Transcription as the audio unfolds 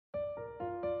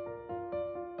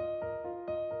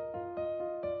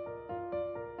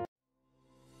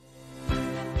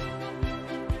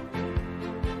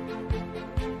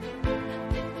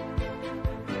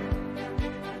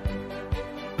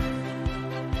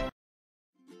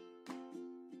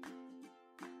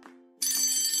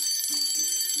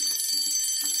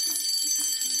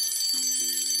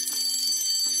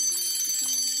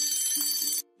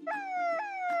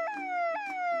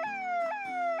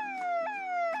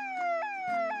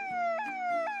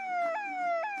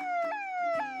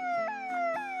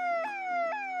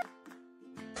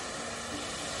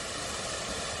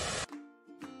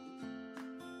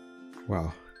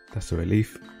Wow, that's a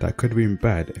relief. That could have been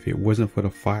bad if it wasn't for the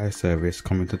fire service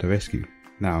coming to the rescue.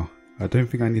 Now, I don't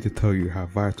think I need to tell you how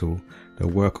vital the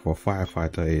work of a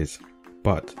firefighter is,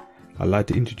 but I'd like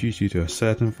to introduce you to a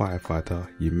certain firefighter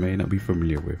you may not be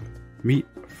familiar with. Meet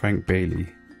Frank Bailey.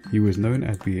 He was known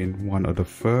as being one of the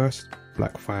first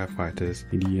black firefighters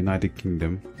in the United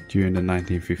Kingdom during the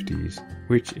 1950s,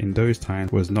 which in those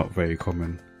times was not very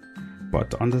common. But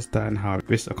to understand how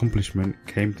this accomplishment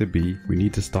came to be, we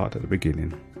need to start at the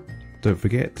beginning. Don't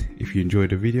forget, if you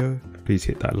enjoyed the video, please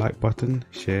hit that like button,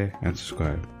 share and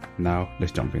subscribe. Now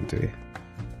let's jump into it.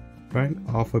 Frank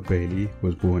Arthur Bailey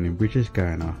was born in British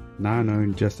Guiana, now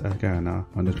known just as Guyana,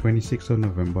 on the 26th of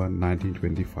November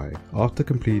 1925. After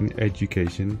completing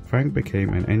education, Frank became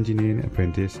an engineering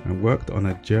apprentice and worked on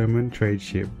a German trade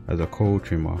ship as a coal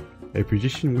trimmer, a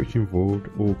position which involved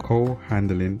all coal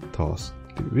handling tasks.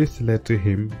 This led to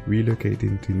him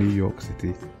relocating to New York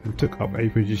City and took up a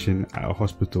position at a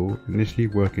hospital, initially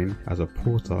working as a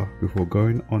porter before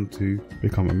going on to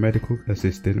become a medical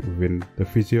assistant within the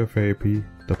physiotherapy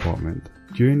department.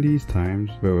 During these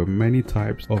times, there were many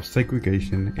types of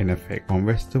segregation in effect on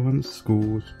restaurants,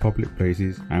 schools, public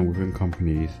places and within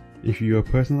companies. If you are a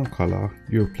person of colour,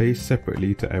 you were placed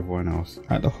separately to everyone else.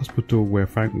 At the hospital where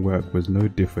Frank worked was no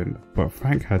different, but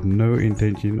Frank had no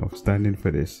intention of standing for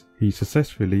this. He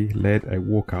successfully led a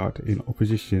walkout in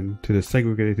opposition to the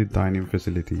segregated dining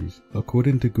facilities.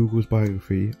 According to Google's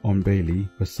biography on Bailey,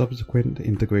 the subsequent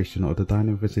integration of the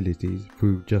dining facilities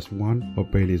proved just one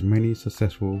of Bailey's many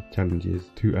successful challenges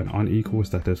to an unequal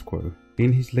status quo.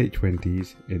 In his late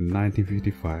 20s, in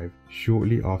 1955,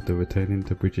 shortly after returning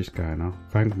to British Guiana,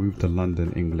 Frank moved to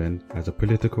London, England as a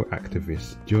political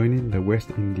activist, joining the West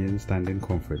Indian Standing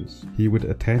Conference. He would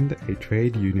attend a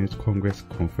trade unions congress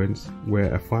conference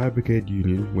where a fire brigade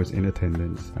union was in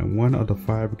attendance, and one of the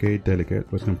fire brigade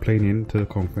delegates was complaining to the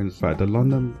conference that the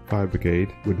London Fire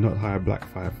Brigade would not hire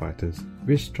black firefighters.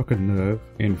 This struck a nerve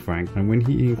in Frank, and when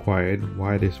he inquired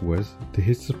why this was, to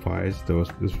his surprise the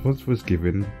response was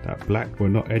given that black were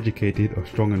not educated or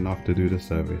strong enough to do the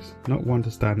service. Not one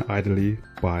to stand idly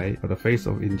by at the face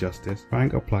of injustice,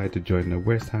 Frank applied to join the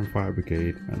West Ham Fire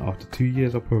Brigade, and after 2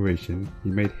 years of probation,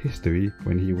 he made history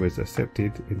when he was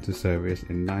accepted into service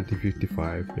in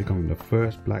 1955, becoming the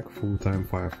first black full-time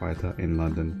firefighter in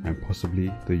London and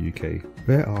possibly the UK.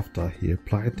 Thereafter, he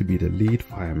applied to be the lead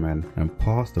fireman and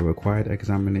passed the required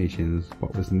examinations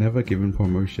but was never given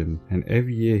promotion, and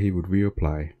every year he would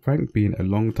reapply. Frank, being a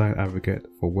long-time advocate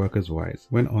for workers' rights,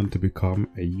 went on to become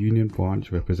a union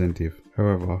branch representative.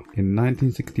 However, in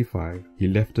 1965, he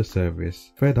left the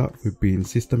service, fed up with being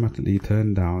systematically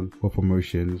turned down for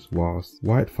promotions whilst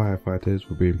white firefighters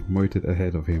were being promoted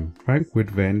ahead of him. Frank would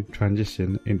then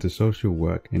transition into social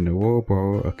work in the Royal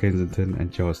Borough of Kensington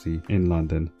and Chelsea in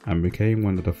London, and became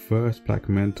one of the first black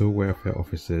mental welfare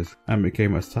officers and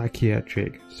became a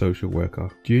psychiatric social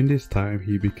worker. During this time,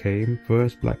 he became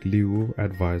first black legal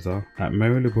advisor at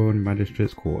Marylebone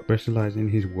Magistrates Court, specialising in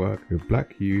his work with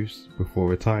black youths before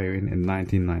retiring in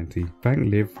 1990.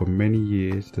 Frank lived for many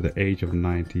years to the age of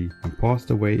 90 and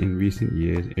passed away in recent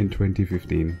years in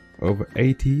 2015. Over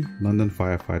 80 London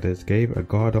firefighters gave a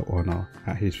guard of honour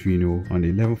at his funeral on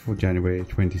the 11th of January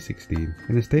 2016.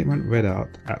 In a statement read out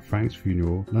at Frank's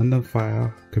funeral, London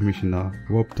Fire Commissioner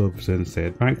Rob Dobson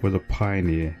said Frank was a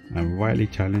pioneer and rightly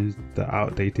challenged the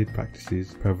outdated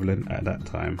practices prevalent at that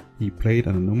time. He played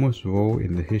an enormous role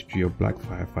in the history of black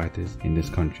firefighters in this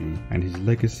country, and his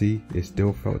legacy is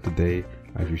still felt today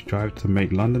as we strive to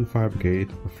make London Fire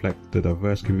Brigade reflect the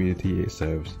diverse community it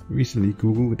serves. Recently,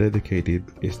 Google dedicated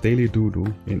its daily doodle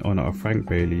in honour of Frank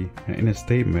Bailey, and in a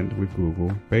statement with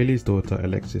Google, Bailey's daughter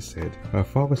Alexis said, her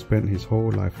father spent his whole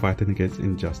life fighting against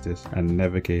injustice and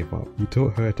never gave up. He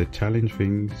taught her to challenge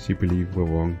things she believed were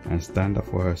wrong and stand up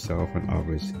for herself and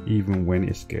others, even when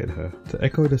it scared her. To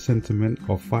echo the sentiment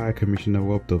of Fire Commissioner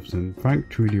Rob Dobson, Frank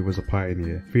truly was a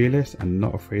pioneer, fearless and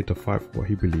not afraid to fight for what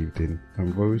he believed in,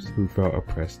 and those who felt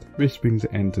oppressed. This brings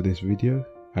the end to this video.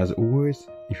 As always,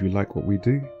 if you like what we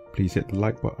do, please hit the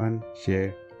like button,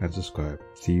 share and subscribe.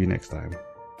 See you next time.